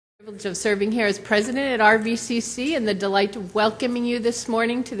Privilege of serving here as president at RVCC and the delight of welcoming you this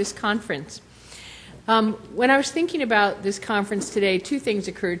morning to this conference. When I was thinking about this conference today, two things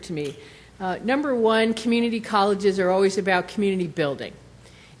occurred to me. Number one, community colleges are always about community building.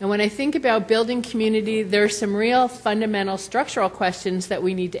 And when I think about building community, there are some real fundamental structural questions that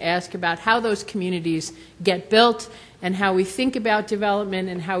we need to ask about how those communities get built and how we think about development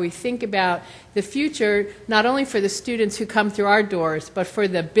and how we think about the future, not only for the students who come through our doors, but for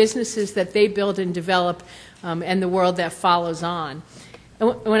the businesses that they build and develop and the world that follows on.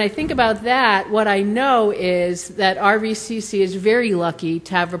 And when I think about that, what I know is that RVCC is very lucky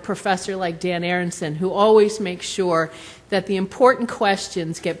to have a professor like Dan Aronson who always makes sure that the important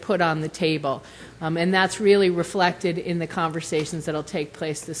questions get put on the table. And that's really reflected in the conversations that will take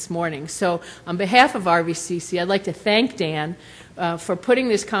place this morning. So on behalf of RVCC, I'd like to thank Dan for putting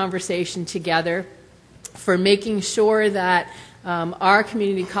this conversation together, for making sure that our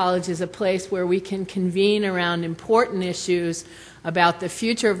community college is a place where we can convene around important issues about the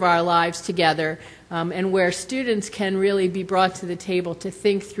future of our lives together, and where students can really be brought to the table to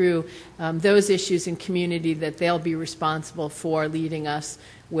think through those issues in community that they'll be responsible for leading us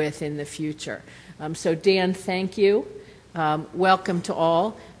with in the future. So Dan, thank you. Welcome to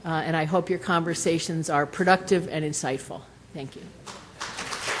all, and I hope your conversations are productive and insightful. Thank you.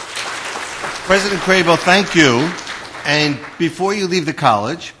 President Crable, thank you. And before you leave the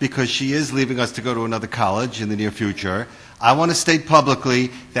college, because she is leaving us to go to another college in the near future, I want to state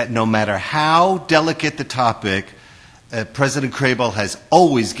publicly that no matter how delicate the topic, President Crable has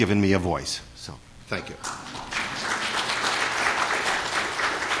always given me a voice. So, thank you.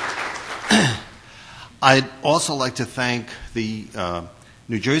 I'd also like to thank the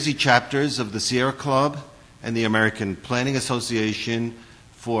New Jersey chapters of the Sierra Club and the American Planning Association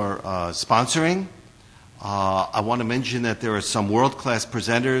for sponsoring. I want to mention that there are some world-class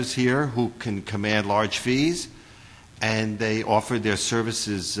presenters here who can command large fees, and they offered their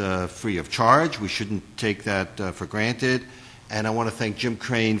services free of charge. We shouldn't take that for granted. And I want to thank Jim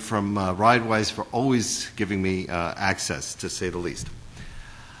Crane from RideWise for always giving me access, to say the least.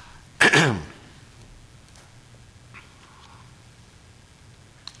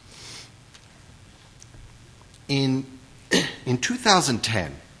 In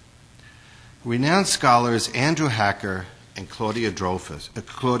 2010, renowned scholars Andrew Hacker and Claudia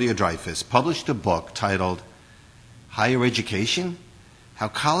Dreyfus published a book titled Higher Education: How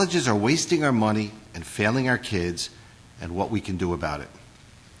Colleges Are Wasting Our Money and Failing Our Kids, and What We Can Do About It.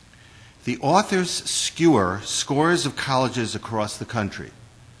 The authors skewer scores of colleges across the country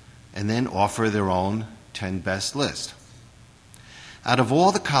and then offer their own 10 best list. Out of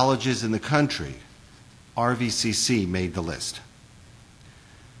all the colleges in the country, RVCC made the list.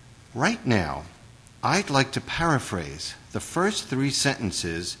 Right now, I'd like to paraphrase the first 3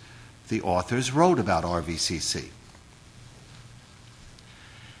 sentences the authors wrote about RVCC.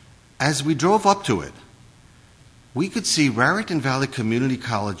 As we drove up to it, we could see Raritan Valley Community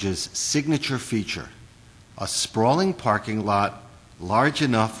College's signature feature, a sprawling parking lot large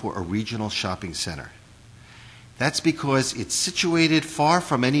enough for a regional shopping center. That's because it's situated far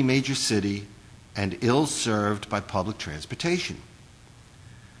from any major city and ill-served by public transportation.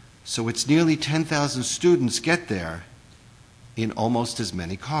 So its nearly 10,000 students get there in almost as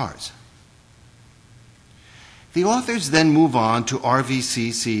many cars. The authors then move on to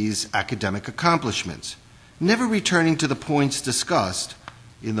RVCC's academic accomplishments, never returning to the points discussed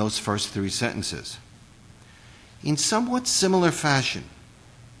in those first 3 sentences. In somewhat similar fashion,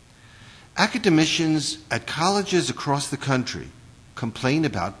 academicians at colleges across the country complain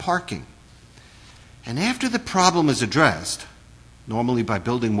about parking. And after the problem is addressed, normally by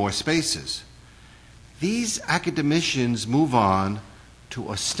building more spaces, these academicians move on to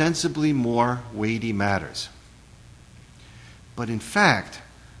ostensibly more weighty matters. But in fact,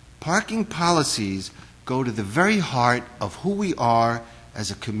 parking policies go to the very heart of who we are as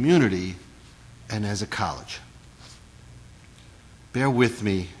a community and as a college. Bear with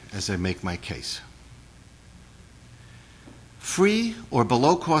me as I make my case. Free or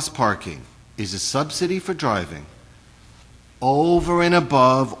below-cost parking is a subsidy for driving over and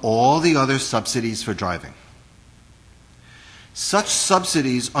above all the other subsidies for driving. Such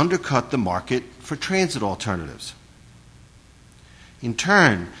subsidies undercut the market for transit alternatives. In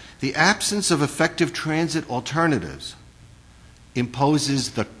turn, the absence of effective transit alternatives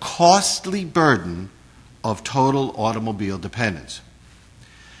imposes the costly burden of total automobile dependence.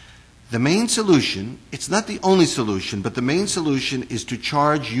 The main solution, it's not the only solution, but the main solution is to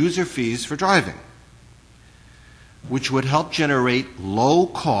charge user fees for driving, which would help generate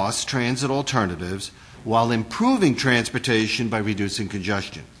low-cost transit alternatives while improving transportation by reducing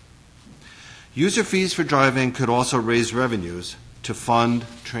congestion. User fees for driving could also raise revenues to fund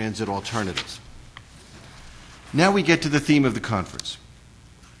transit alternatives. Now we get to the theme of the conference.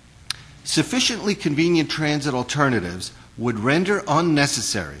 Sufficiently convenient transit alternatives would render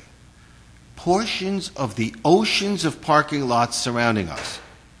unnecessary portions of the oceans of parking lots surrounding us,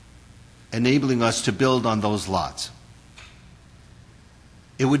 enabling us to build on those lots.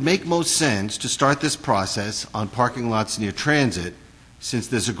 It would make most sense to start this process on parking lots near transit, since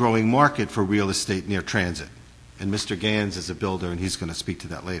there's a growing market for real estate near transit. And Mr. Gans is a builder, and he's going to speak to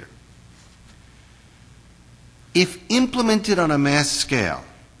that later. If implemented on a mass scale,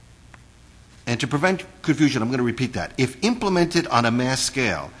 and to prevent confusion, I'm going to repeat that. If implemented on a mass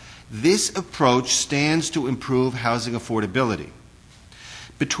scale, this approach stands to improve housing affordability.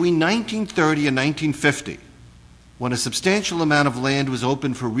 Between 1930 and 1950, when a substantial amount of land was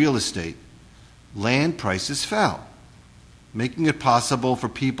open for real estate, land prices fell, making it possible for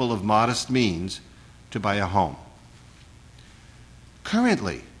people of modest means to buy a home.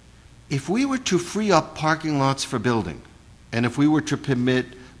 Currently, if we were to free up parking lots for building, and if we were to permit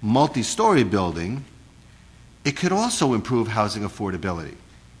multi-story building, it could also improve housing affordability.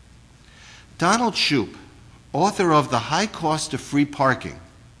 Donald Shoup, author of The High Cost of Free Parking,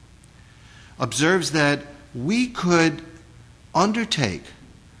 observes that we could undertake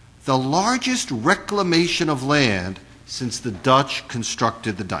the largest reclamation of land since the Dutch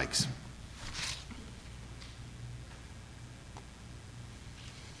constructed the dikes.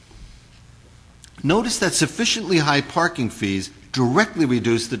 Notice that sufficiently high parking fees directly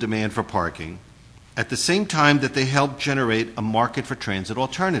reduce the demand for parking at the same time that they help generate a market for transit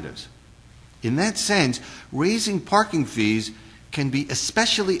alternatives. In that sense, raising parking fees can be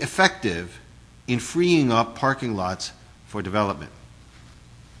especially effective in freeing up parking lots for development.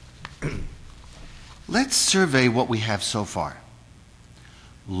 Let's survey what we have so far.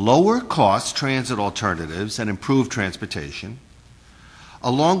 Lower cost transit alternatives and improved transportation,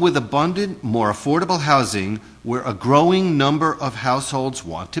 along with abundant, more affordable housing where a growing number of households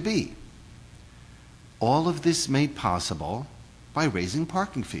want to be. All of this made possible by raising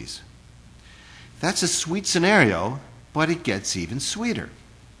parking fees. That's a sweet scenario, but it gets even sweeter.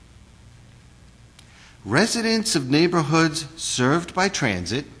 Residents of neighborhoods served by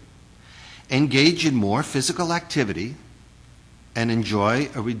transit engage in more physical activity and enjoy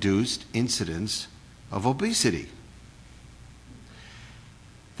a reduced incidence of obesity.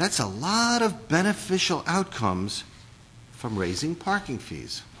 That's a lot of beneficial outcomes from raising parking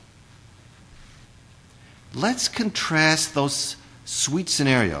fees. Let's contrast those sweet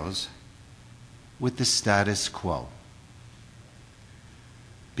scenarios with the status quo.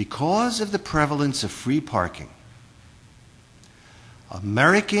 Because of the prevalence of free parking,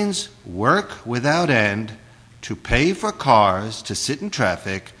 Americans work without end to pay for cars to sit in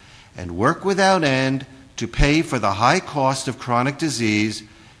traffic and work without end to pay for the high cost of chronic disease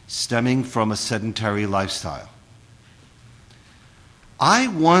stemming from a sedentary lifestyle. I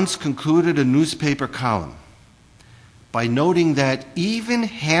once concluded a newspaper column by noting that even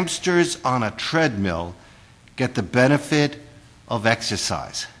hamsters on a treadmill get the benefit of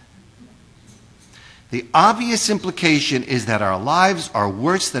exercise. The obvious implication is that our lives are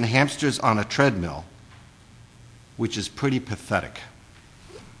worse than hamsters on a treadmill, which is pretty pathetic.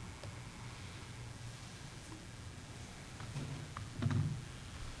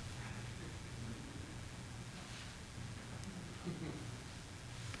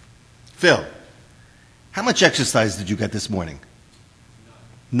 Phil, how much exercise did you get this morning?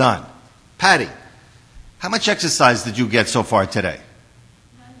 None. Patty, how much exercise did you get so far today?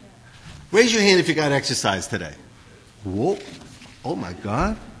 None yet. Raise your hand if you got exercise today. Whoa. Oh my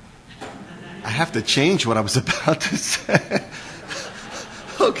God. I have to change what I was about to say.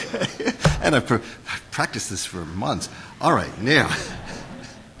 Okay. And I've practiced this for months. All right, now.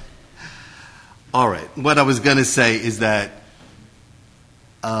 All right. What I was going to say is that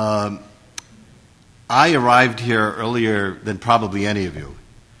I arrived here earlier than probably any of you,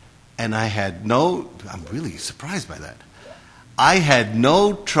 and I'm really surprised by that. I had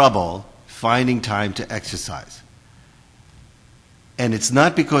no trouble finding time to exercise. And it's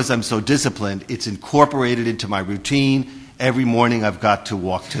not because I'm so disciplined, it's incorporated into my routine. Every morning I've got to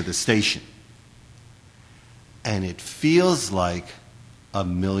walk to the station. And it feels like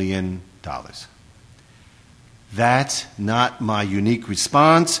 $1 million. That's not my unique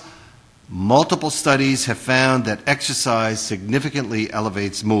response. Multiple studies have found that exercise significantly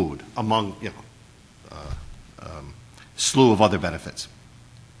elevates mood, among slew of other benefits.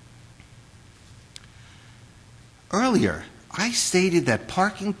 Earlier, I stated that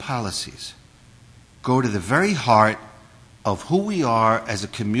parking policies go to the very heart of who we are as a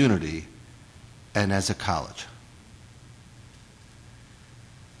community and as a college.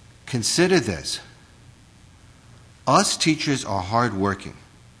 Consider this. Us teachers are hardworking,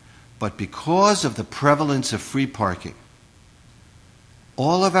 but because of the prevalence of free parking,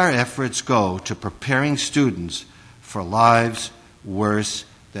 all of our efforts go to preparing students for lives worse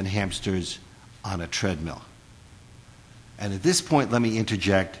than hamsters on a treadmill. And at this point, let me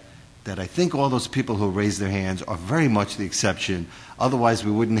interject that I think all those people who raise their hands are very much the exception. Otherwise,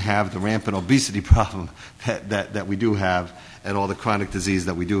 we wouldn't have the rampant obesity problem that we do have and all the chronic disease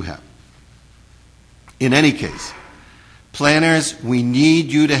that we do have. In any case, planners, we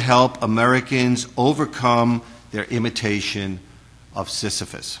need you to help Americans overcome their imitation of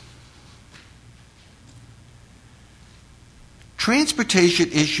Sisyphus.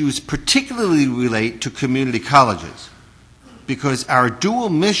 Transportation issues particularly relate to community colleges because our dual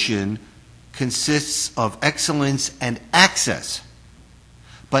mission consists of excellence and access.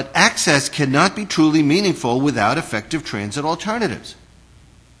 But access cannot be truly meaningful without effective transit alternatives.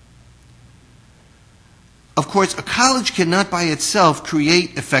 Of course, a college cannot by itself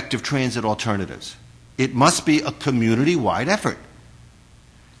create effective transit alternatives. It must be a community-wide effort.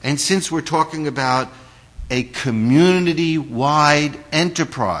 And since we're talking about a community-wide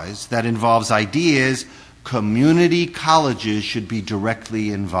enterprise that involves ideas, community colleges should be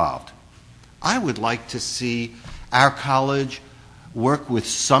directly involved. I would like to see our college work with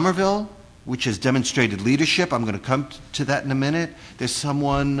Somerville, which has demonstrated leadership. I'm going to come to that in a minute. There's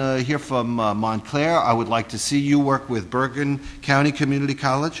someone here from Montclair. I would like to see you work with Bergen County Community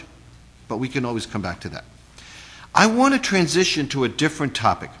College, but we can always come back to that. I want to transition to a different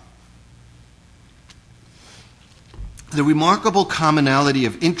topic. The remarkable commonality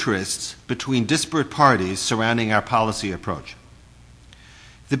of interests between disparate parties surrounding our policy approach.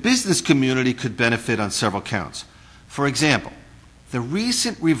 The business community could benefit on several counts. For example, the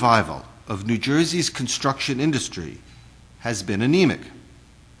recent revival of New Jersey's construction industry has been anemic.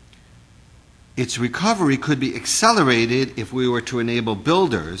 Its recovery could be accelerated if we were to enable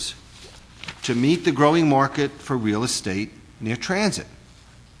builders to meet the growing market for real estate near transit.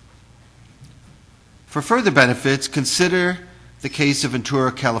 For further benefits, consider the case of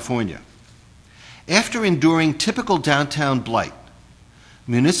Ventura, California. After enduring typical downtown blight,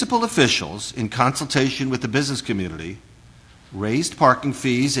 municipal officials, in consultation with the business community, raised parking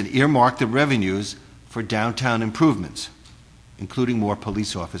fees and earmarked the revenues for downtown improvements, including more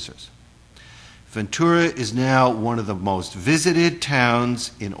police officers. Ventura is now one of the most visited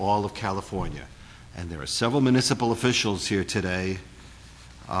towns in all of California, and there are several municipal officials here today.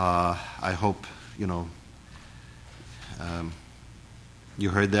 I hope you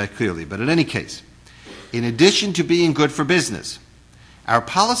heard that clearly. But in any case, in addition to being good for business, our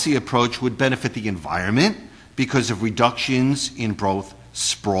policy approach would benefit the environment because of reductions in both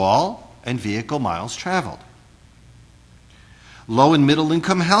sprawl and vehicle miles traveled. Low and middle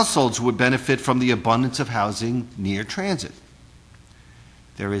income households would benefit from the abundance of housing near transit.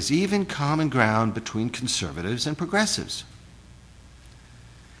 There is even common ground between conservatives and progressives.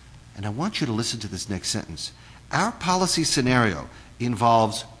 And I want you to listen to this next sentence. Our policy scenario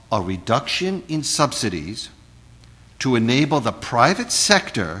involves a reduction in subsidies to enable the private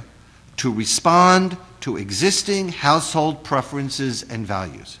sector to respond to existing household preferences and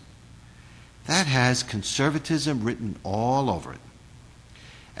values. That has conservatism written all over it.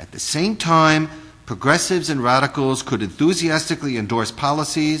 At the same time, progressives and radicals could enthusiastically endorse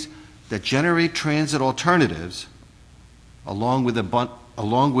policies that generate transit alternatives along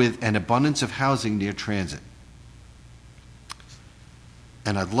with an abundance of housing near transit.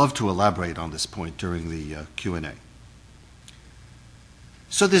 And I'd love to elaborate on this point during the Q&A.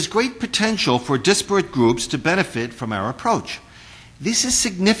 So there's great potential for disparate groups to benefit from our approach. This is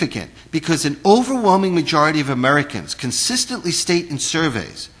significant because an overwhelming majority of Americans consistently state in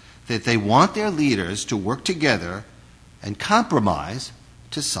surveys that they want their leaders to work together and compromise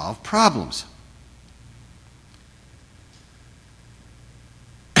to solve problems.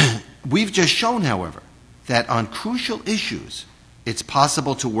 We've just shown, however, that on crucial issues, it's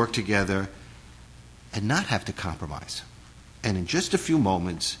possible to work together and not have to compromise. And in just a few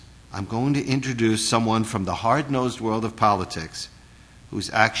moments, I'm going to introduce someone from the hard-nosed world of politics whose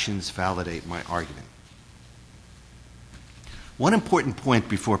actions validate my argument. One important point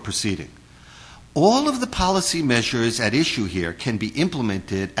before proceeding. All of the policy measures at issue here can be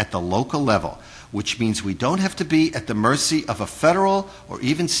implemented at the local level, which means we don't have to be at the mercy of a federal or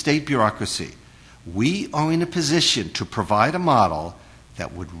even state bureaucracy. We are in a position to provide a model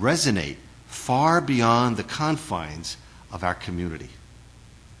that would resonate far beyond the confines of our community.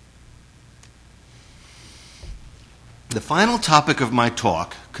 The final topic of my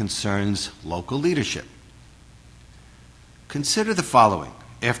talk concerns local leadership. Consider the following.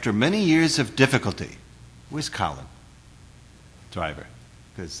 After many years of difficulty, where's Colin? Driver.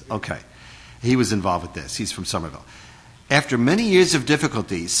 Okay. He was involved with this. He's from Somerville. After many years of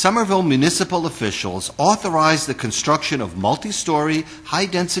difficulty, Somerville municipal officials authorized the construction of multi-story,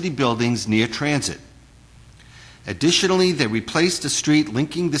 high-density buildings near transit. Additionally, they replaced a street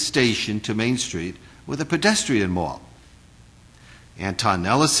linking the station to Main Street with a pedestrian mall. Anton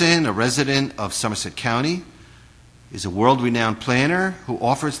Nellison, a resident of Somerset County, is a world-renowned planner who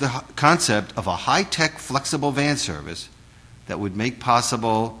offers the concept of a high-tech flexible van service that would make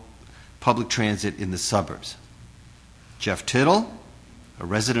possible public transit in the suburbs. Jeff Tittle, a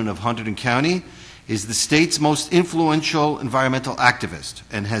resident of Hunterdon County, is the state's most influential environmental activist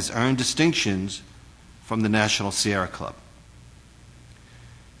and has earned distinctions from the National Sierra Club.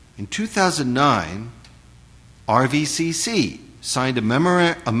 In 2009, RVCC signed a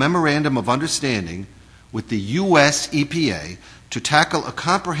memorandum of understanding with the U.S. EPA to tackle a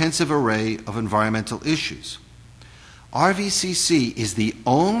comprehensive array of environmental issues. RVCC is the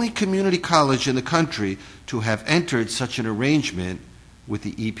only community college in the country to have entered such an arrangement with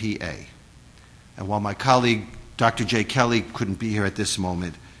the EPA. And while my colleague, Dr. Jay Kelly, couldn't be here at this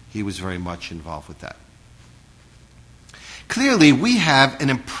moment, he was very much involved with that. Clearly, we have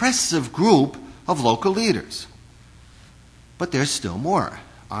an impressive group of local leaders. But there's still more.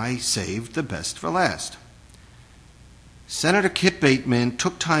 I saved the best for last. Senator Kit Bateman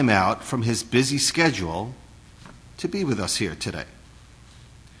took time out from his busy schedule to be with us here today.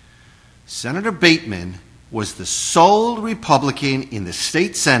 Senator Bateman was the sole Republican in the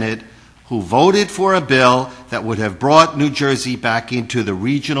state Senate who voted for a bill that would have brought New Jersey back into the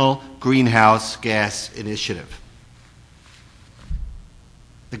Regional Greenhouse Gas Initiative.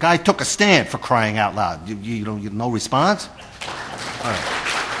 The guy took a stand, for crying out loud. You no response? All right.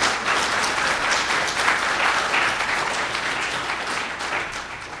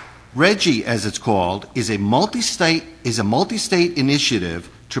 RGGI, as it's called, is a multi-state initiative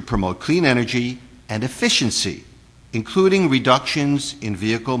to promote clean energy and efficiency, including reductions in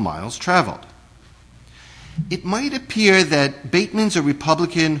vehicle miles traveled. It might appear that Bateman's a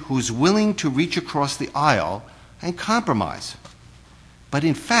Republican who's willing to reach across the aisle and compromise. But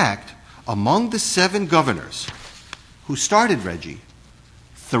in fact, among the 7 governors who started RGGI,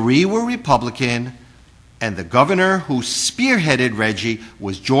 3 were Republican, and the governor who spearheaded RGGI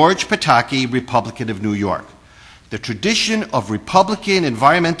was George Pataki, Republican of New York. The tradition of Republican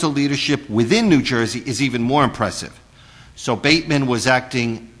environmental leadership within New Jersey is even more impressive. So Bateman was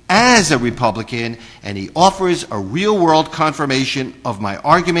acting as a Republican, and he offers a real-world confirmation of my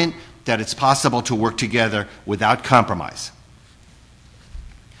argument that it's possible to work together without compromise.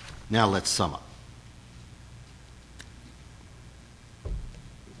 Now let's sum up.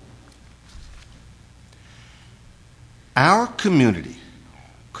 Our community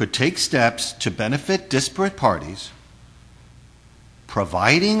could take steps to benefit disparate parties,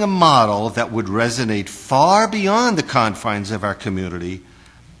 providing a model that would resonate far beyond the confines of our community,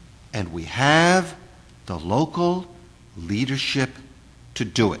 and we have the local leadership to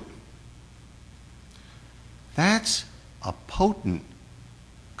do it. That's a potent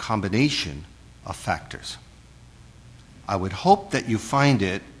combination of factors. I would hope that you find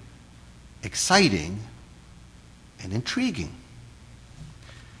it exciting and intriguing.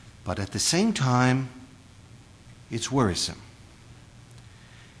 But at the same time, it's worrisome.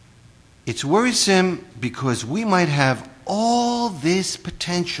 It's worrisome because we might have all this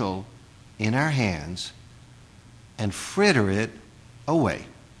potential in our hands and fritter it away.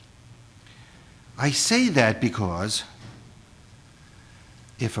 I say that because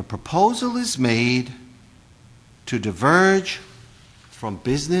if a proposal is made to diverge from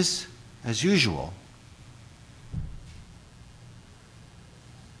business as usual,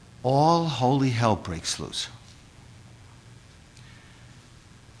 all holy hell breaks loose.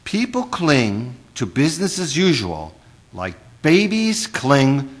 People cling to business as usual like babies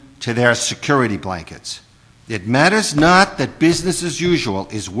cling to their security blankets. It matters not that business as usual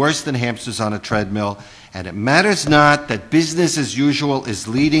is worse than hamsters on a treadmill, and it matters not that business as usual is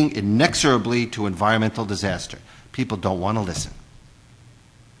leading inexorably to environmental disaster. People don't want to listen.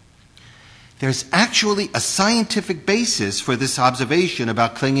 There's actually a scientific basis for this observation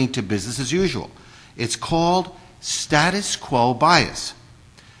about clinging to business as usual. It's called status quo bias.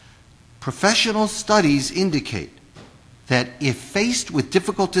 Professional studies indicate that if faced with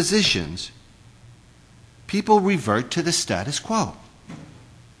difficult decisions, people revert to the status quo.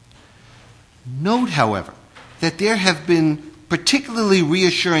 Note, however, that there have been particularly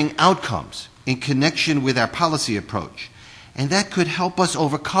reassuring outcomes in connection with our policy approach. and that could help us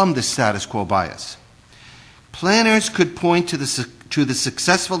overcome the status quo bias. Planners could point to the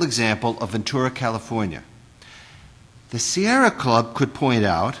successful example of Ventura, California. The Sierra Club could point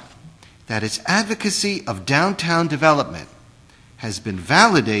out that its advocacy of downtown development has been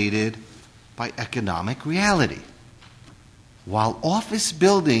validated by economic reality. While office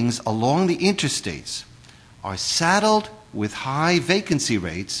buildings along the interstates are saddled with high vacancy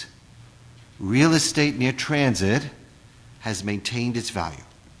rates, real estate near transit has maintained its value.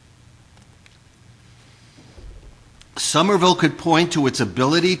 Somerville could point to its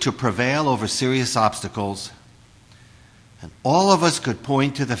ability to prevail over serious obstacles, and all of us could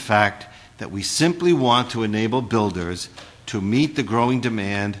point to the fact that we simply want to enable builders to meet the growing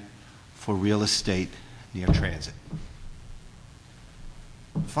demand for real estate near transit.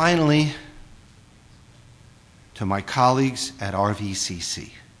 Finally, to my colleagues at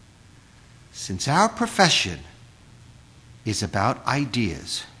RVCC, since our profession is about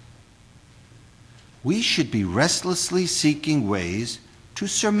ideas, we should be restlessly seeking ways to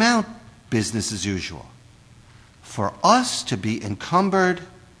surmount business as usual. For us to be encumbered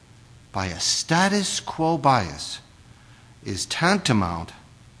by a status quo bias is tantamount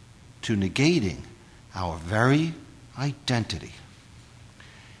to negating our very identity.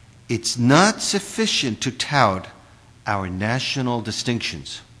 It's not sufficient to tout our national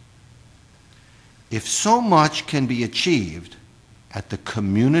distinctions. If so much can be achieved at the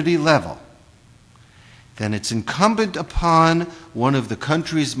community level, then it's incumbent upon one of the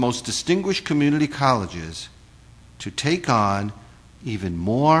country's most distinguished community colleges to take on even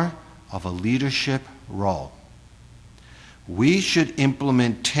more of a leadership role. We should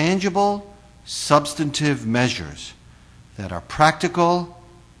implement tangible, substantive measures that are practical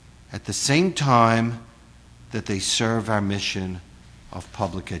at the same time that they serve our mission of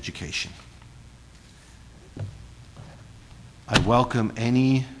public education. I welcome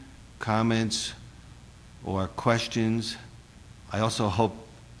any comments or questions. I also hope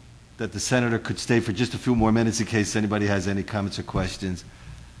that the senator could stay for just a few more minutes in case anybody has any comments or questions.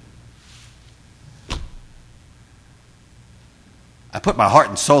 I put my heart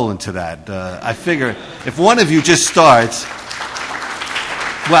and soul into that. I figure if one of you just starts,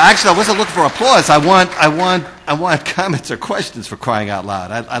 well, actually, I wasn't looking for applause. I want comments or questions, for crying out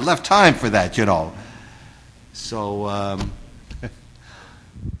loud. I left time for that, you know. So.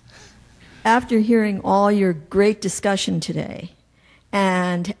 After hearing all your great discussion today,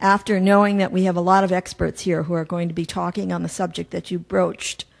 and after knowing that we have a lot of experts here who are going to be talking on the subject that you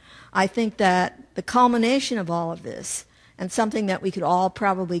broached, I think that the culmination of all of this, and something that we could all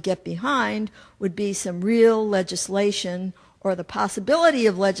probably get behind, would be some real legislation or the possibility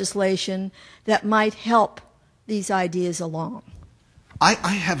of legislation that might help these ideas along. I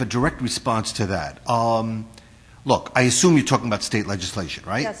have a direct response to that. Look, I assume you're talking about state legislation,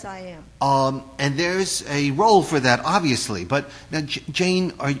 right? Yes, I am. And there's a role for that, obviously. But now,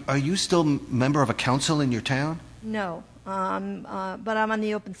 Jane, are you still a member of a council in your town? No, but I'm on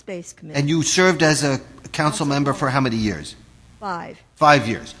the Open Space Committee. And you served as a council member for how many years? 5. 5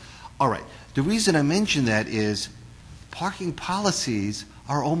 years. All right. The reason I mention that is parking policies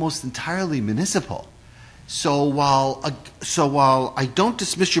are almost entirely municipal. So while I don't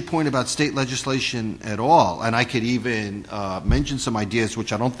dismiss your point about state legislation at all, and I could even mention some ideas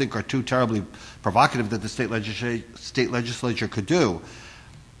which I don't think are too terribly provocative that the state legislature could do,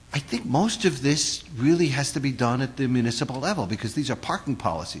 I think most of this really has to be done at the municipal level because these are parking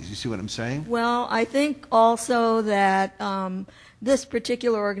policies. You see what I'm saying? Well, I think also that this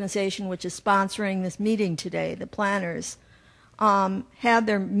particular organization, which is sponsoring this meeting today, the planners, had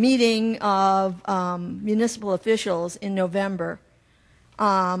their meeting of municipal officials in November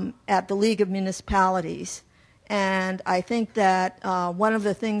at the League of Municipalities. And I think that one of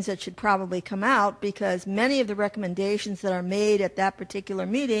the things that should probably come out, because many of the recommendations that are made at that particular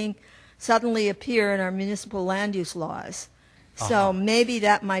meeting suddenly appear in our municipal land use laws. So maybe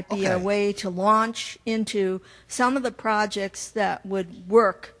that might be a way to launch into some of the projects that would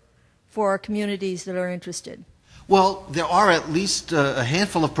work for communities that are interested. Well, there are at least a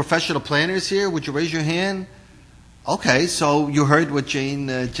handful of professional planners here. Would you raise your hand? Okay, so you heard what Jane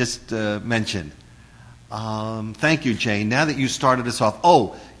just mentioned. Thank you, Jane. Now that you started us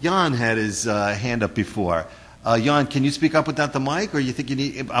off, Jan had his hand up before. Jan, can you speak up without the mic, or you think you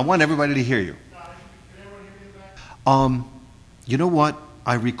need? I want everybody to hear you. You know what?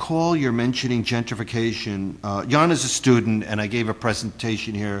 I recall you're mentioning gentrification. Jan is a student, and I gave a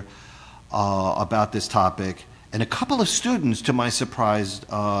presentation here about this topic. And a couple of students, to my surprise,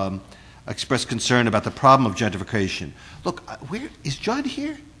 expressed concern about the problem of gentrification. Look, where is Judd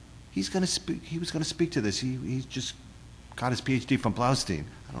here? He's going to speak. He was going to speak to this. He's just got his PhD from Blaustein.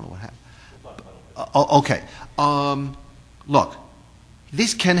 I don't know what happened. Okay. Look,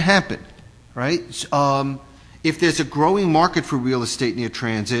 this can happen, right? If there's a growing market for real estate near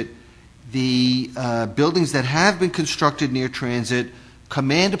transit, the buildings that have been constructed near transit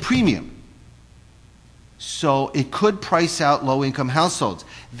command a premium. So it could price out low-income households.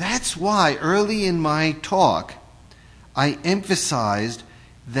 That's why early in my talk, I emphasized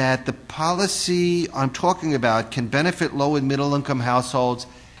that the policy I'm talking about can benefit low and middle-income households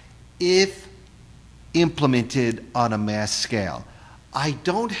if implemented on a mass scale. I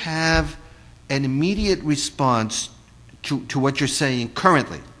don't have an immediate response to what you're saying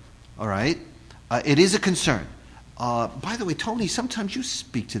currently, all right? It is a concern. By the way, Tony, sometimes you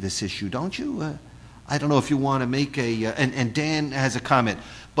speak to this issue, don't you? I don't know if you want to make and Dan has a comment,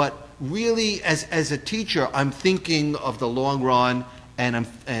 but really, as a teacher, I'm thinking of the long run, and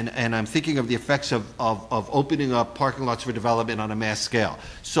I'm thinking of the effects of opening up parking lots for development on a mass scale.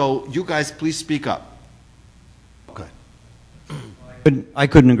 So you guys, please speak up. Good. I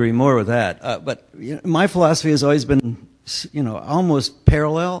couldn't agree more with that. But my philosophy has always been, almost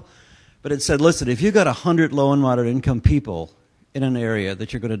parallel. But it said, listen, if you've got 100 low and moderate income people in an area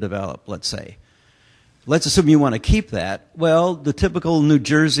that you're going to develop, let's say, let's assume you want to keep that. Well, the typical New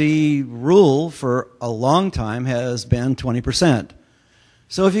Jersey rule for a long time has been 20%.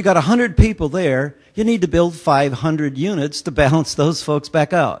 So if you've got 100 people there, you need to build 500 units to balance those folks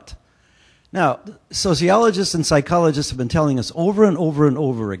back out. Now, sociologists and psychologists have been telling us over and over and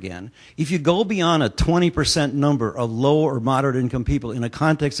over again, if you go beyond a 20% number of low or moderate income people in a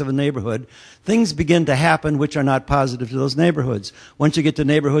context of a neighborhood, things begin to happen which are not positive to those neighborhoods. Once you get to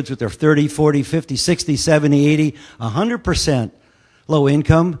neighborhoods with their 30, 40, 50, 60, 70, 80, 100% low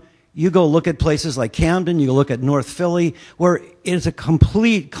income, you go look at places like Camden, you go look at North Philly, where it is a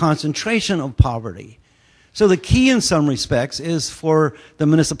complete concentration of poverty. So the key in some respects is for the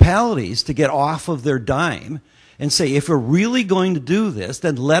municipalities to get off of their dime and say, if we're really going to do this,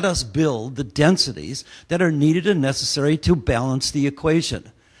 then let us build the densities that are needed and necessary to balance the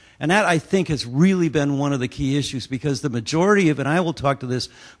equation. And that, I think, has really been one of the key issues, because the majority of, and I will talk to this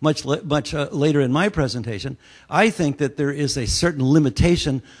much later in my presentation, I think that there is a certain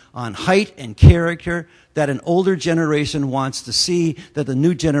limitation on height and character that an older generation wants to see that the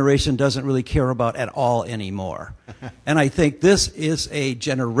new generation doesn't really care about at all anymore. And I think this is a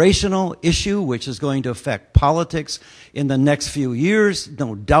generational issue which is going to affect politics in the next few years,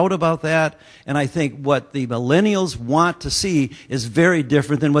 no doubt about that. And I think what the millennials want to see is very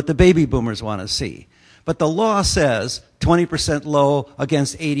different than what the baby boomers want to see. But the law says 20% low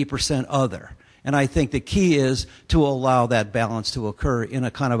against 80% other. And I think the key is to allow that balance to occur in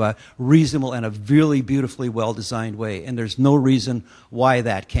a kind of a reasonable and a really beautifully well-designed way. And there's no reason why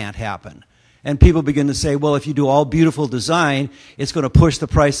that can't happen. And people begin to say, well, if you do all beautiful design, it's going to push the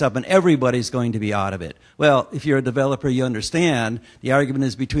price up and everybody's going to be out of it. Well, if you're a developer, you understand the argument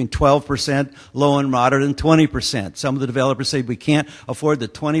is between 12% low and moderate and 20%. Some of the developers say we can't afford the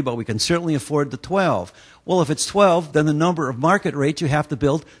 20, but we can certainly afford the 12. Well, if it's 12, then the number of market rates you have to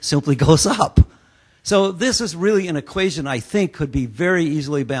build simply goes up. So this is really an equation I think could be very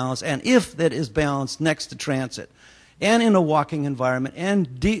easily balanced, and if that is balanced next to transit, and in a walking environment,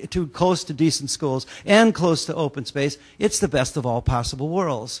 and too close to decent schools, and close to open space, it's the best of all possible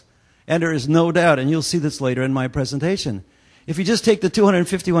worlds. And there is no doubt, and you'll see this later in my presentation, if you just take the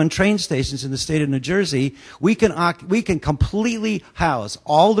 251 train stations in the state of New Jersey, we can completely house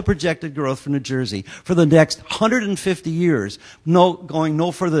all the projected growth for New Jersey for the next 150 years, going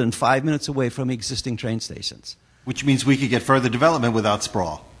no further than 5 minutes away from existing train stations. Which means we could get further development without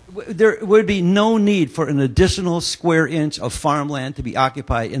sprawl. There would be no need for an additional square inch of farmland to be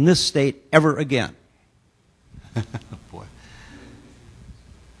occupied in this state ever again. Boy.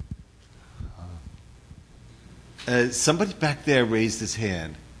 Somebody back there raised his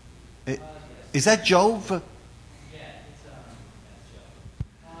hand. Is that Joe? Yeah, that's Joe.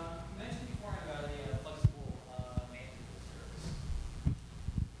 You mentioned before about the flexible management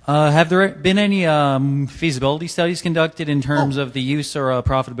service. Have there been any feasibility studies conducted in terms of the use or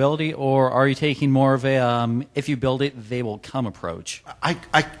profitability, or are you taking more of a if you build it, they will come approach?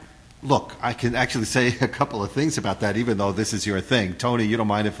 Look, I can actually say a couple of things about that, even though this is your thing. Tony, you don't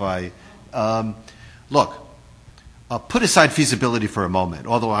mind if I... look. Put aside feasibility for a moment,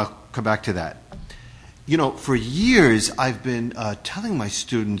 although I'll come back to that. You know, for years I've been telling my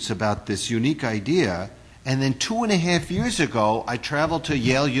students about this unique idea, and then 2.5 years ago I traveled to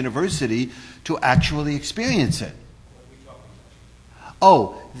Yale University to actually experience it.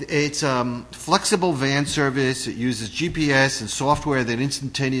 Oh, it's flexible van service. It uses GPS and software that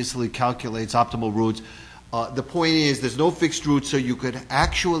instantaneously calculates optimal routes. The point is, there's no fixed route, so you could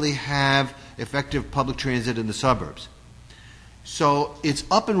actually have effective public transit in the suburbs. So it's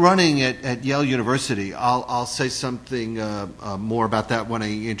up and running at Yale University. I'll say something more about that when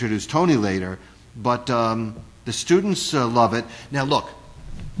I introduce Tony later. But the students love it. Now, look,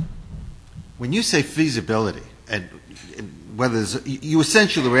 when you say feasibility, and whether there's, you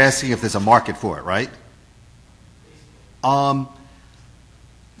essentially were asking if there's a market for it, right?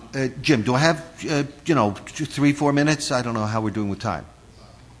 Jim, do I have 3-4 minutes? I don't know how we're doing with time.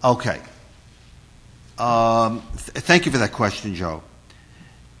 Okay. Thank you for that question, Joe.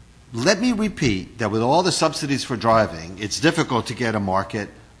 Let me repeat that with all the subsidies for driving, it's difficult to get a market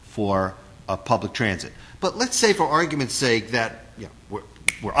for public transit. But let's say, for argument's sake, that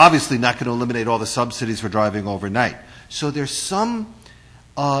we're obviously not going to eliminate all the subsidies for driving overnight. So there's some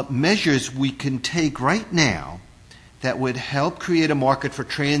measures we can take right now that would help create a market for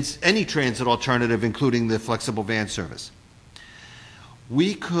any transit alternative, including the flexible van service.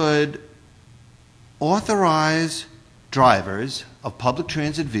 We could authorize drivers of public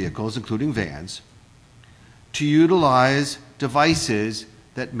transit vehicles, including vans, to utilize devices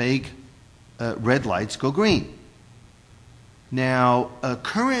that make red lights go green. Now,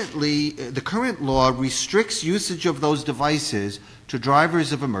 currently, the current law restricts usage of those devices to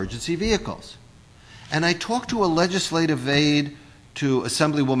drivers of emergency vehicles. And I talked to a legislative aide to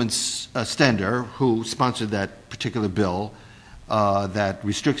Assemblywoman Stender, who sponsored that particular bill that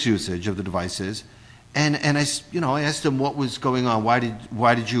restricts usage of the devices, and I asked him what was going on. Why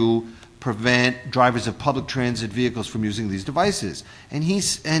did you prevent drivers of public transit vehicles from using these devices? And he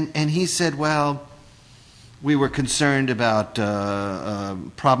said, well, we were concerned about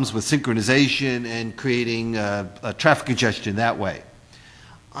problems with synchronization and creating traffic congestion that way.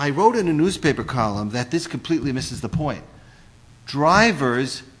 I wrote in a newspaper column that this completely misses the point.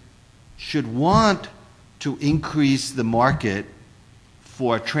 Drivers should want to increase the market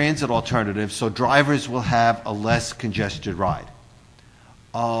for transit alternatives so drivers will have a less congested ride.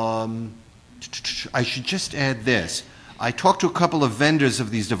 I should just add this. I talked to a couple of vendors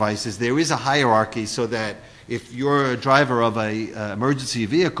of these devices. There is a hierarchy so that if you're a driver of an emergency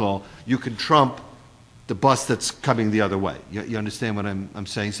vehicle, you can trump the bus that's coming the other way. You understand what I'm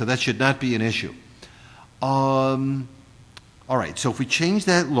saying? So that should not be an issue. All right, so if we change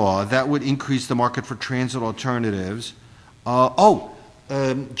that law, that would increase the market for transit alternatives.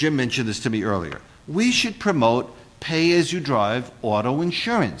 Jim mentioned this to me earlier. We should promote pay-as-you-drive auto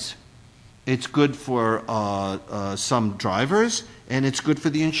insurance. It's good for some drivers, and it's good for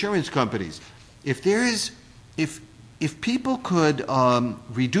the insurance companies. If people could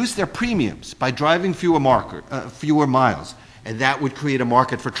reduce their premiums by driving fewer miles, and that would create a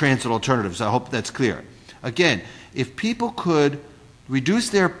market for transit alternatives. I hope that's clear. Again, if people could reduce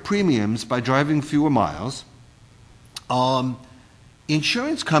their premiums by driving fewer miles,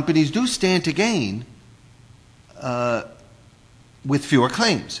 insurance companies do stand to gain with fewer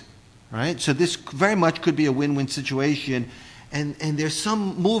claims, right? So this very much could be a win-win situation, and there's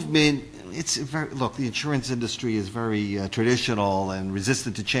some movement. Look, the insurance industry is very traditional and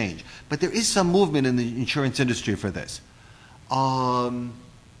resistant to change, but there is some movement in the insurance industry for this. All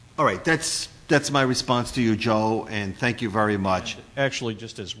right, that's my response to you, Joe, and thank you very much. Actually,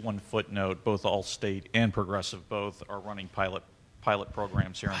 just as one footnote, both Allstate and Progressive both are running pilot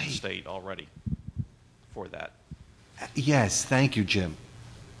programs here in the state already for that. Yes, thank you, Jim.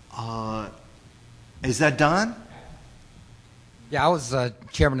 Is that Don? Yeah, I was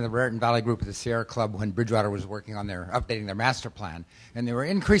chairman of the Raritan Valley Group of the Sierra Club when Bridgewater was working on updating their master plan, and they were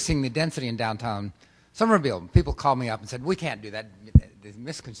increasing the density in downtown Somerville. People called me up and said, we can't do that. The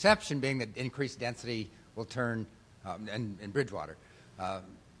misconception being that increased density will turn, in Bridgewater,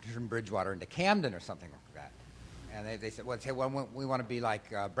 turn Bridgewater into Camden or something like that. And they said, well, we want to be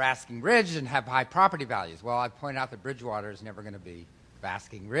like Basking Ridge and have high property values. Well, I pointed out that Bridgewater is never going to be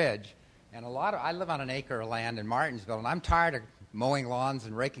Basking Ridge. And I live on an acre of land in Martinsville, and I'm tired of mowing lawns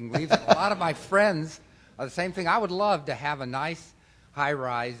and raking leaves. And a lot of my friends are the same thing. I would love to have a nice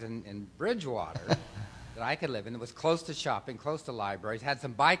high-rise in Bridgewater that I could live in that was close to shopping, close to libraries, had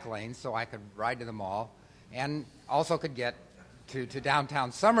some bike lanes so I could ride to the mall, and also could get to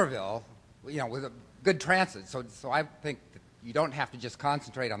downtown Somerville, with a good transit. So I think that you don't have to just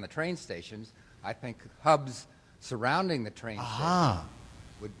concentrate on the train stations. I think hubs surrounding the train stations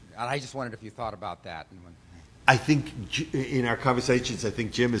would, and I just wondered if you thought about that. I think in our conversations, I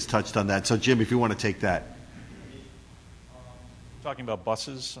think Jim has touched on that. So, Jim, if you want to take that. Talking about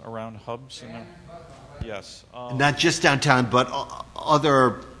buses around hubs? Yes. Not just downtown, but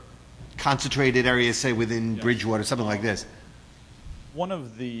other concentrated areas, say within Bridgewater, something like this. One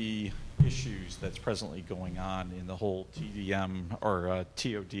of the issues that's presently going on in the whole TDM or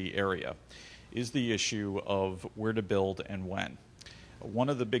TOD area is the issue of where to build and when. One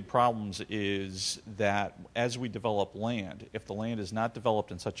of the big problems is that as we develop land, if the land is not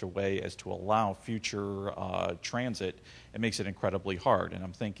developed in such a way as to allow future transit, it makes it incredibly hard. And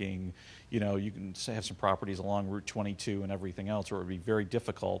I'm thinking, you know, you can have some properties along Route 22 and everything else where it would be very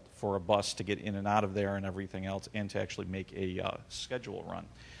difficult for a bus to get in and out of there and everything else and to actually make a schedule run.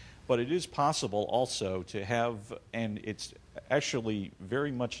 But it is possible also to have, and it's actually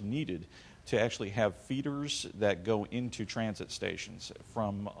very much needed, to actually have feeders that go into transit stations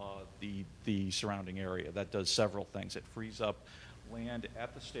from the surrounding area. That does several things. It frees up land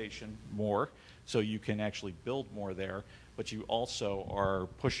at the station more, so you can actually build more there, but you also are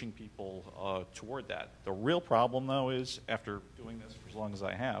pushing people toward that. The real problem, though, is, after doing this for as long as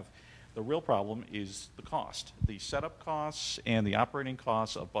I have, the real problem is the cost. The setup costs and the operating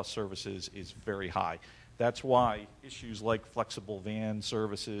costs of bus services is very high. That's why issues like flexible van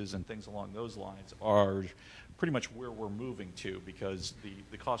services and things along those lines are pretty much where we're moving to, because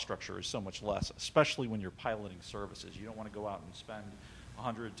the cost structure is so much less, especially when you're piloting services. You don't want to go out and spend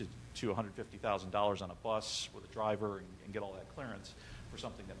 $100,000 to $150,000 on a bus with a driver and get all that clearance for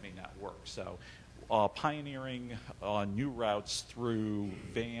something that may not work. So pioneering new routes through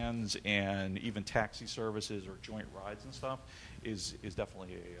vans and even taxi services or joint rides and stuff is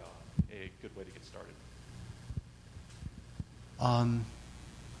definitely a good way to get started.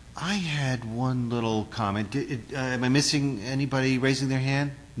 I had one little comment. Am I missing anybody raising their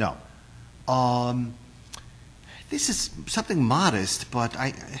hand? No. This is something modest, but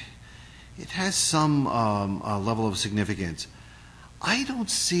it has some level of significance. I don't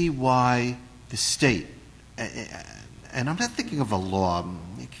see why the state, and I'm not thinking of a law,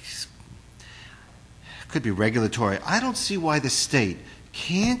 it could be regulatory. I don't see why the state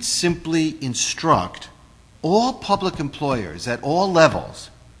can't simply instruct all public employers at all levels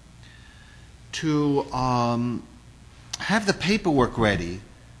to have the paperwork ready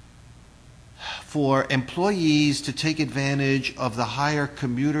for employees to take advantage of the higher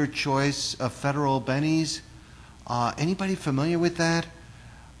commuter choice of federal bennies. Anybody familiar with that?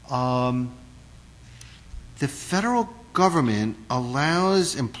 The federal government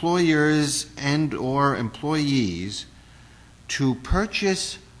allows employers and or employees to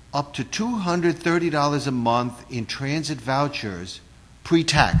purchase up to $230 a month in transit vouchers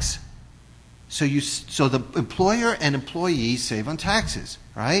pre-tax. So the employer and employee save on taxes,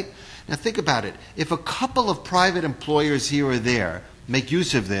 right? Now think about it. If a couple of private employers here or there make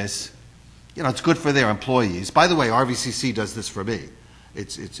use of this, you know, it's good for their employees. By the way, RVCC does this for me.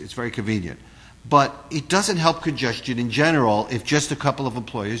 It's very convenient. But it doesn't help congestion in general if just a couple of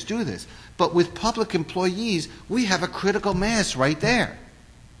employers do this. But with public employees, we have a critical mass right there.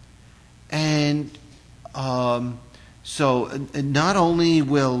 And so not only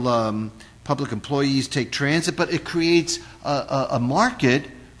will public employees take transit, but it creates a market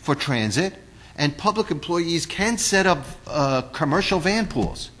for transit, and public employees can set up commercial van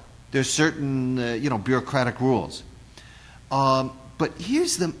pools. There's certain bureaucratic rules. But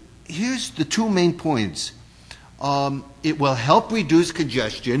here's the two main points. It will help reduce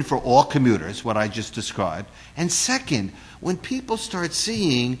congestion for all commuters, what I just described. And second, when people start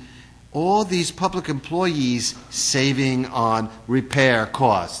seeing all these public employees saving on repair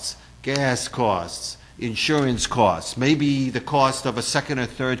costs, gas costs, insurance costs, maybe the cost of a second or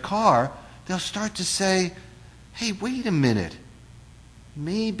third car, they'll start to say, hey, wait a minute.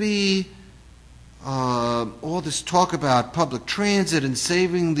 Maybe all this talk about public transit and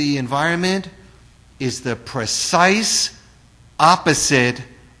saving the environment is the precise opposite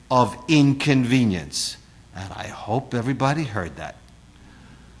of inconvenience. And I hope everybody heard that.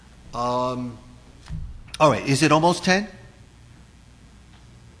 All right, is it almost 10?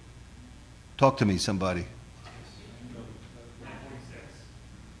 Talk to me, somebody.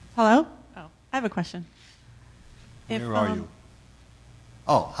 Hello? Oh, I have a question. Where are you?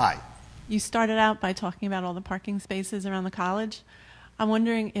 Oh, hi. You started out by talking about all the parking spaces around the college. I'm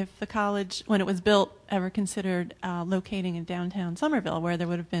wondering if the college, when it was built, ever considered locating in downtown Somerville where there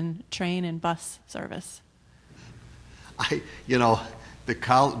would have been train and bus service.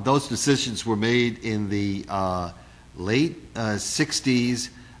 Those decisions were made in the late 60s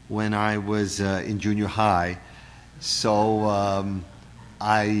when I was in junior high, so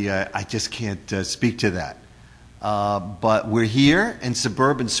I just can't speak to that. But we're here, and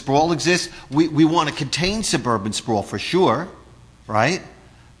suburban sprawl exists. We want to contain suburban sprawl for sure, right?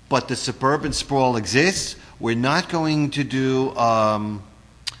 But the suburban sprawl exists. We're not going to do kind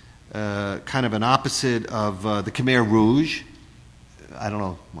of an opposite of the Khmer Rouge, I don't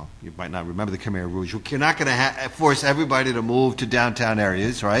know, well, you might not remember the Khmer Rouge. You're not going to force everybody to move to downtown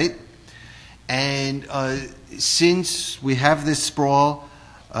areas, right? And since we have this sprawl,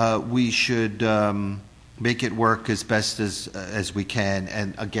 we should make it work as best as we can.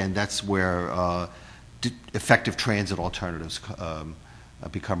 And again, that's where effective transit alternatives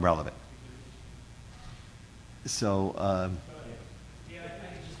become relevant. So. Yeah, I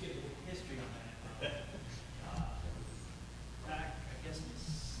can just give a history on that. Back, I guess, in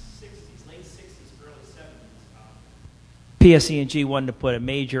the 60s, late 60s, early 70s, PSE&G wanted to put a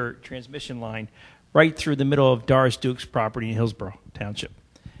major transmission line right through the middle of Doris Duke's property in Hillsborough Township.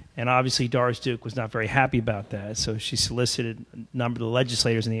 And obviously Doris Duke was not very happy about that, so she solicited a number of the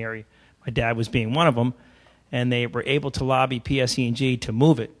legislators in the area. My dad was being one of them, and they were able to lobby PSE&G to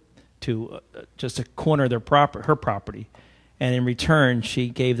move it to just a corner of her property. And in return, she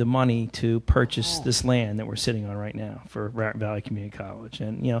gave the money to purchase this land that we're sitting on right now for Raritan Valley Community College.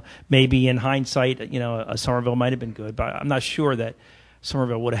 And, you know, maybe in hindsight, you know, Somerville might have been good, but I'm not sure that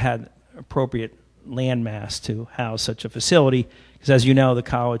Somerville would have had appropriate land mass to house such a facility, because as you know, the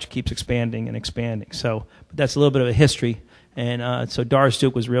college keeps expanding and expanding. So but that's a little bit of a history. And so Doris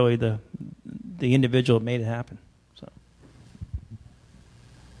Duke was really the individual that made it happen. So.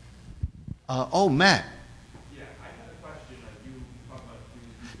 Matt. Yeah, I had a question. You talked about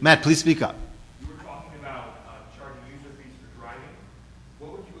Matt, please speak up. You were talking about charging user fees for driving.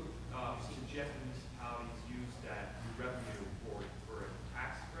 What would you suggest municipalities use that revenue for a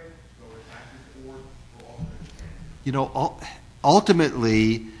tax break, or taxes, or for alternative transit? You know,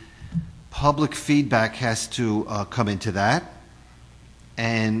 ultimately, public feedback has to come into that,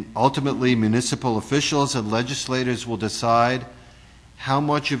 and ultimately municipal officials and legislators will decide how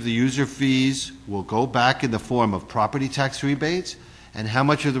much of the user fees will go back in the form of property tax rebates, and how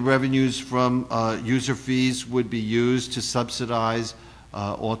much of the revenues from user fees would be used to subsidize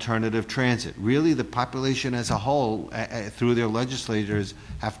alternative transit. Really, the population as a whole, through their legislators,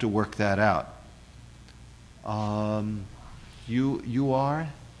 have to work that out. You are?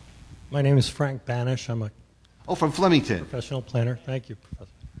 My name is Frank Banish. I'm a from Flemington. Professional planner. Thank you,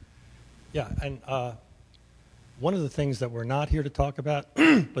 Professor. Yeah, and one of the things that we're not here to talk about,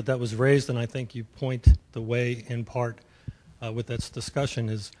 but that was raised, and I think you point the way in part with this discussion,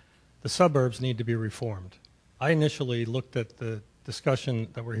 is the suburbs need to be reformed. I initially looked at the discussion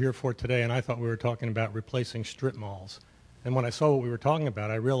that we're here for today, and I thought we were talking about replacing strip malls. And when I saw what we were talking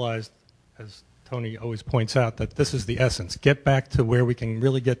about, I realized, as Tony always points out, that this is the essence. Get back to where we can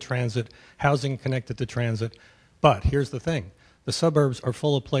really get transit, housing connected to transit. But here's the thing. The suburbs are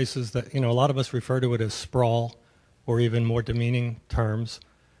full of places that, you know, a lot of us refer to it as sprawl or even more demeaning terms.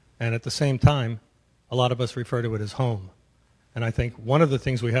 And at the same time, a lot of us refer to it as home. And I think one of the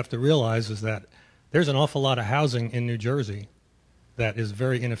things we have to realize is that there's an awful lot of housing in New Jersey that is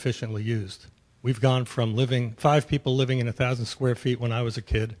very inefficiently used. We've gone from 5 people living in 1,000 square feet when I was a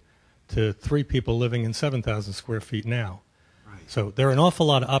kid to 3 people living in 7,000 square feet now. Right. So there are an awful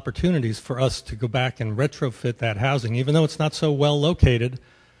lot of opportunities for us to go back and retrofit that housing, even though it's not so well located.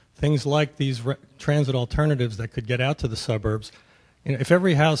 Things like these transit alternatives that could get out to the suburbs. You know, if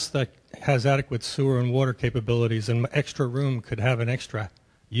every house that has adequate sewer and water capabilities and extra room could have an extra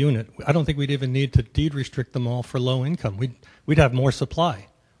unit, I don't think we'd even need to deed restrict them all for low income. We'd have more supply.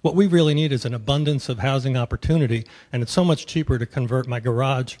 What we really need is an abundance of housing opportunity, and it's so much cheaper to convert my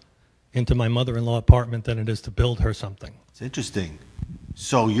garage into my mother-in-law apartment than it is to build her something. It's interesting.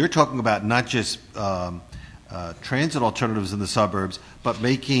 So you're talking about not just transit alternatives in the suburbs, but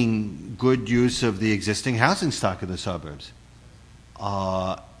making good use of the existing housing stock in the suburbs.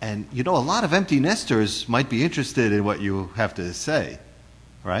 And, you know, a lot of empty nesters might be interested in what you have to say,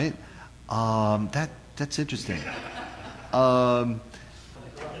 right? That's interesting. I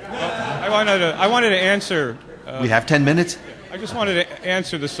wanted to answer. We have 10 minutes. I just wanted to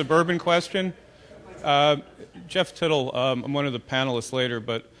answer the suburban question. Jeff Tittle, I'm one of the panelists later,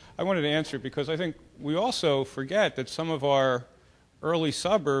 but I wanted to answer it because I think we also forget that some of our early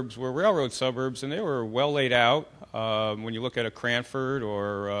suburbs were railroad suburbs, and they were well laid out. When you look at a Cranford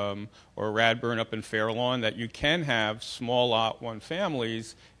or Radburn up in Fairlawn, that you can have small lot one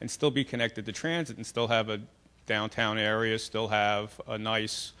families and still be connected to transit and still have a downtown area, still have a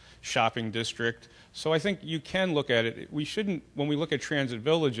nice shopping district. So I think you can look at it. We shouldn't, when we look at transit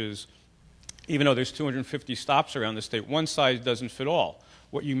villages, even though there's 250 stops around the state, one size doesn't fit all.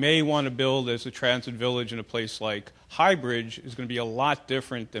 What you may want to build as a transit village in a place like Highbridge is going to be a lot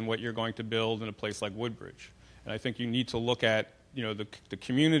different than what you're going to build in a place like Woodbridge. And I think you need to look at, you know, the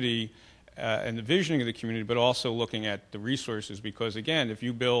community and the visioning of the community, but also looking at the resources. Because again, if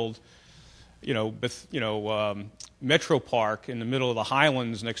you build, Metro Park in the middle of the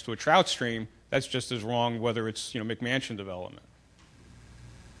Highlands next to a trout stream, that's just as wrong whether it's McMansion development.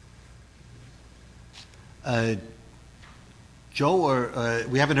 Joe, or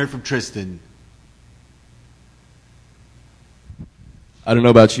we haven't heard from Tristan. I don't know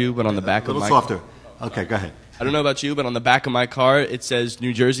about you, but on the back of my... A little softer. Okay, go ahead. I don't know about you, but on the back of my car, it says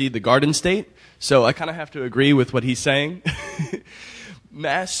New Jersey, the Garden State. So I kind of have to agree with what he's saying.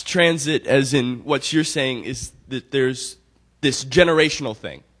 Mass transit, as in what you're saying, is that there's this generational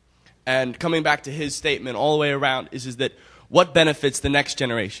thing. And coming back to his statement all the way around is that what benefits the next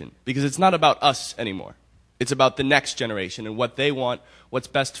generation? Because it's not about us anymore. It's about the next generation and what they want, what's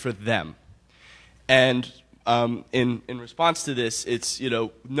best for them. And in response to this, it's,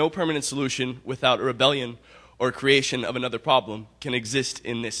 no permanent solution without a rebellion or creation of another problem can exist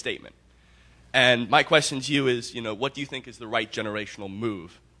in this statement. And my question to you is, what do you think is the right generational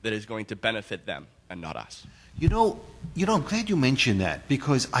move that is going to benefit them and not us? I'm glad you mentioned that,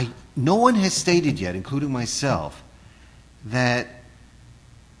 because no one has stated yet, including myself, that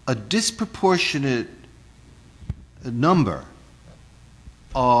a disproportionate number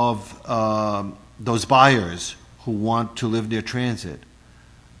of those buyers who want to live near transit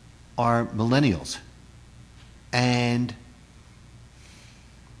are millennials. And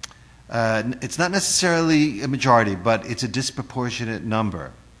it's not necessarily a majority, but it's a disproportionate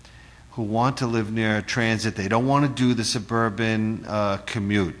number who want to live near transit. They don't want to do the suburban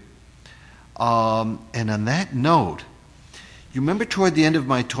commute. And on that note, you remember toward the end of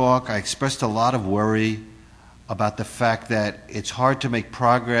my talk, I expressed a lot of worry about the fact that it's hard to make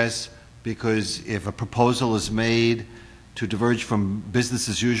progress because if a proposal is made to diverge from business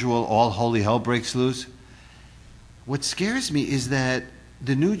as usual, all holy hell breaks loose. What scares me is that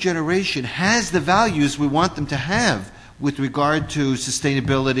the new generation has the values we want them to have with regard to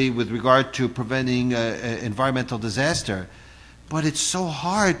sustainability, with regard to preventing environmental disaster, but it's so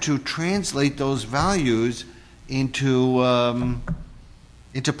hard to translate those values into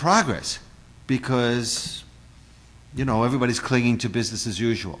progress because everybody's clinging to business as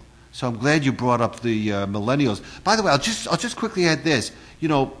usual. So I'm glad you brought up the millennials. By the way, I'll just quickly add this.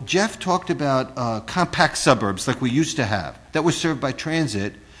 Jeff talked about compact suburbs like we used to have that were served by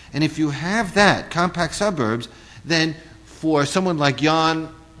transit. And if you have that, compact suburbs, then for someone like Jan,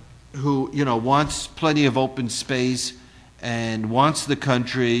 who wants plenty of open space and wants the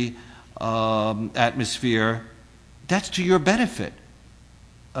country atmosphere, that's to your benefit.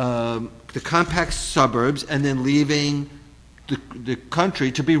 The compact suburbs, and then leaving the country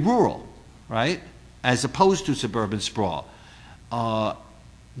to be rural, right, as opposed to suburban sprawl. Todd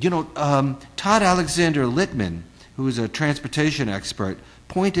Alexander Littman, who is a transportation expert,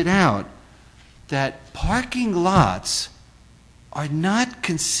 pointed out that parking lots are not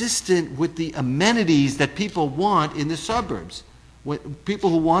consistent with the amenities that people want in the suburbs. People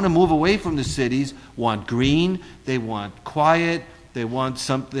who want to move away from the cities want green, they want quiet, they want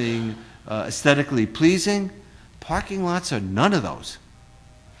something aesthetically pleasing. Parking lots are none of those.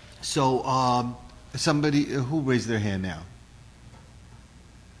 So somebody who raised their hand now?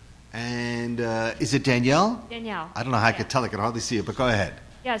 And is it Danielle? Danielle. I don't know how I could tell. I can hardly see it, but go ahead.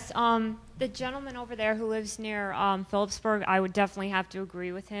 Yes. The gentleman over there who lives near Phillipsburg, I would definitely have to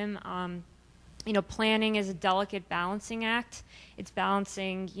agree with him. Planning is a delicate balancing act. It's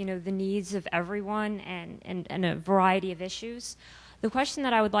balancing, the needs of everyone and a variety of issues. The question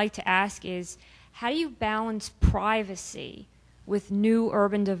that I would like to ask is, how do you balance privacy with new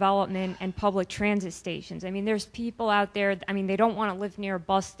urban development and public transit stations? I mean, there's people out there, they don't want to live near a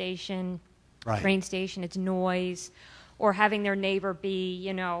bus station, right, train station, it's noise, or having their neighbor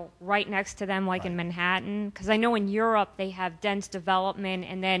be, right next to them like in Manhattan. Because I know in Europe they have dense development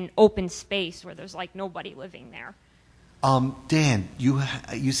and then open space where there's like nobody living there. Dan,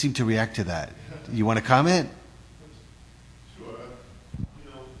 you seem to react to that. You want to comment?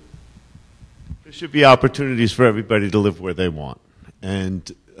 There should be opportunities for everybody to live where they want. And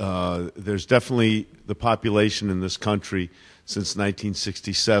there's definitely the population in this country since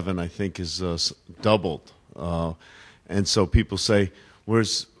 1967, I think, has doubled. And so people say,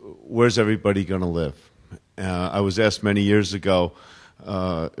 where's everybody going to live? I was asked many years ago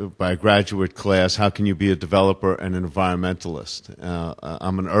by a graduate class, how can you be a developer and an environmentalist?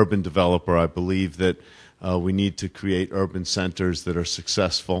 I'm an urban developer. I believe that we need to create urban centers that are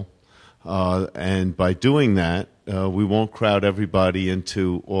successful. And by doing that, we won't crowd everybody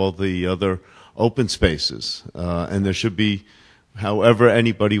into all the other open spaces. And there should be, however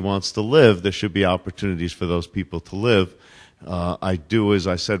anybody wants to live, there should be opportunities for those people to live. I do, as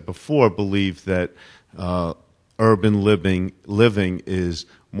I said before, believe that urban living is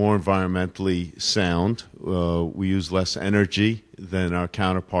more environmentally sound. We use less energy than our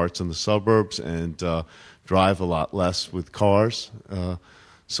counterparts in the suburbs and drive a lot less with cars.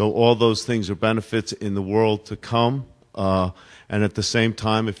 So all those things are benefits in the world to come. And at the same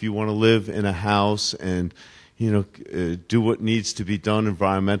time, if you want to live in a house and do what needs to be done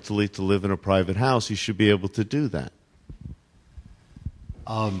environmentally to live in a private house, you should be able to do that.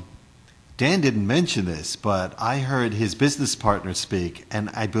 Dan didn't mention this, but I heard his business partner speak,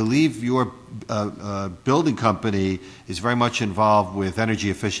 and I believe your building company is very much involved with energy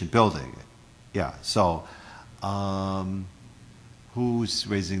efficient building. Yeah, so who's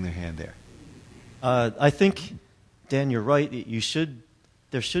raising their hand there? I think, Dan, you're right.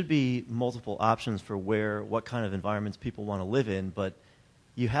 There should be multiple options for what kind of environments people want to live in, but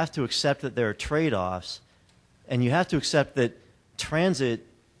you have to accept that there are trade-offs, and you have to accept that transit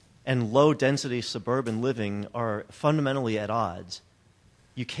and low-density suburban living are fundamentally at odds.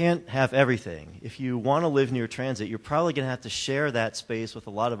 You can't have everything. If you want to live near transit, you're probably going to have to share that space with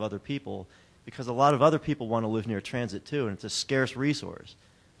a lot of other people because a lot of other people want to live near transit too, and it's a scarce resource.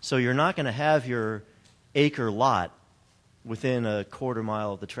 So you're not going to have your acre lot within a quarter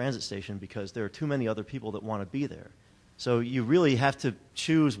mile of the transit station because there are too many other people that want to be there. So you really have to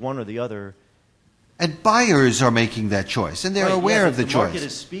choose one or the other. And buyers are making that choice, and they're aware of the choice. The market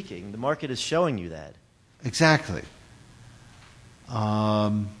is speaking. The market is showing you that. Exactly.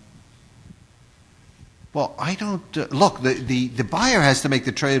 Well, I don't look. The buyer has to make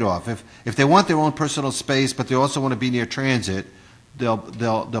the trade-off. If they want their own personal space, but they also want to be near transit,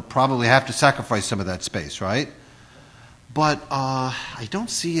 they'll probably have to sacrifice some of that space, right? But I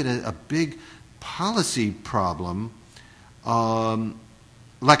don't see it a big policy problem.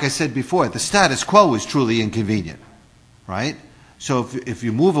 Like I said before, the status quo is truly inconvenient, right? So if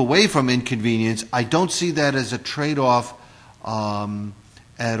you move away from inconvenience, I don't see that as a trade-off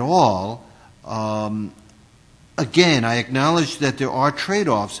at all. Again, I acknowledge that there are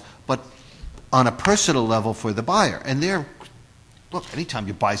trade-offs, but on a personal level for the buyer. And look, anytime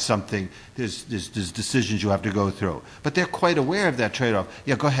you buy something, there's decisions you have to go through. But they're quite aware of that trade-off.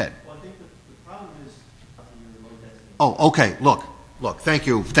 Yeah, go ahead. Well, I think the problem is your low density. Oh, okay. Look, thank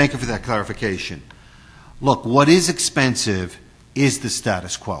you for that clarification. Look, what is expensive is the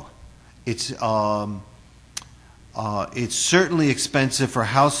status quo. It's certainly expensive for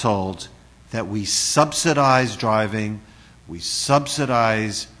households that we subsidize driving, we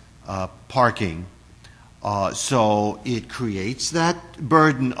subsidize parking, so it creates that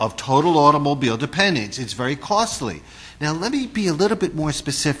burden of total automobile dependence. It's very costly. Now, let me be a little bit more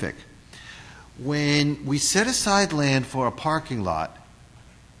specific. When we set aside land for a parking lot,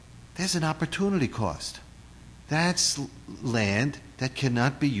 there's an opportunity cost. That's land that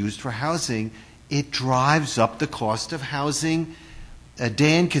cannot be used for housing. It drives up the cost of housing.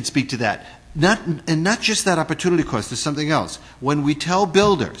 Dan can speak to that. Not just that opportunity cost, there's something else. When we tell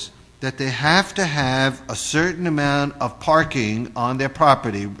builders that they have to have a certain amount of parking on their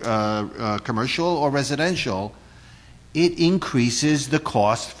property, commercial or residential, it increases the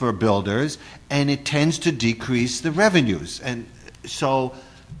cost for builders and it tends to decrease the revenues. And so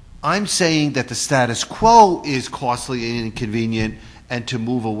I'm saying that the status quo is costly and inconvenient, and to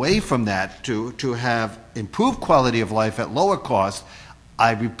move away from that, to have improved quality of life at lower cost,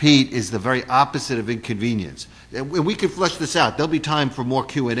 I repeat, is the very opposite of inconvenience. And we can flesh this out. There'll be time for more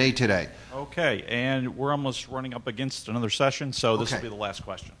Q&A today. Okay, and we're almost running up against another session, so this will Okay. be the last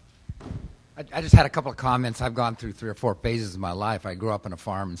question. I just had a couple of comments. I've gone through 3 or 4 phases of my life. I grew up on a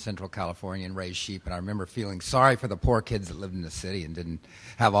farm in Central California and raised sheep, and I remember feeling sorry for the poor kids that lived in the city and didn't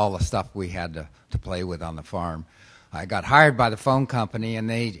have all the stuff we had to play with on the farm. I got hired by the phone company, and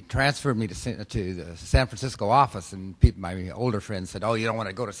they transferred me to the San Francisco office, and my older friends said, "Oh, you don't want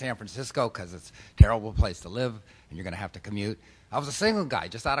to go to San Francisco because it's a terrible place to live, and you're going to have to commute." I was a single guy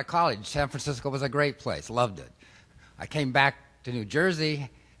just out of college. San Francisco was a great place. Loved it. I came back to New Jersey,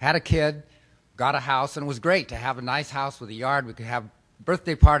 had a kid, got a house, and it was great to have a nice house with a yard. We could have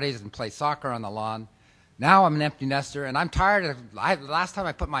birthday parties and play soccer on the lawn. Now I'm an empty nester, and I'm tired of the last time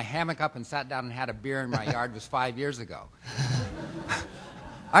I put my hammock up and sat down and had a beer in my yard was 5 years ago.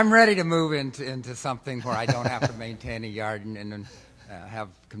 I'm ready to move into something where I don't have to maintain a yard and have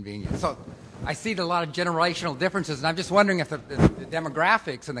convenience. So I see a lot of generational differences, and I'm just wondering if the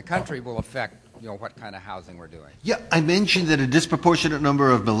demographics in the country will affect what kind of housing we're doing. Yeah, I mentioned that a disproportionate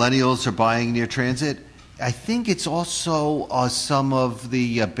number of millennials are buying near transit. I think it's also some of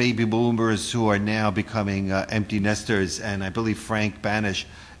the baby boomers who are now becoming empty nesters, and I believe Frank Banish,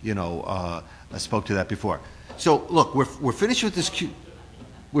 spoke to that before. So look, we're finished with this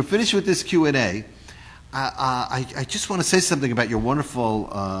Q&A. I just want to say something about your wonderful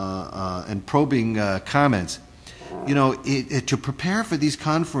and probing comments. You know, to prepare for these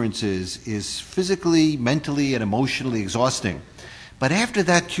conferences is physically, mentally, and emotionally exhausting. But after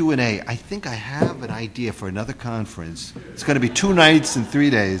that Q&A, I think I have an idea for another conference. It's going to be 2 nights and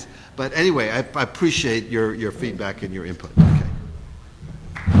 3 days. But anyway, I appreciate your feedback and your input.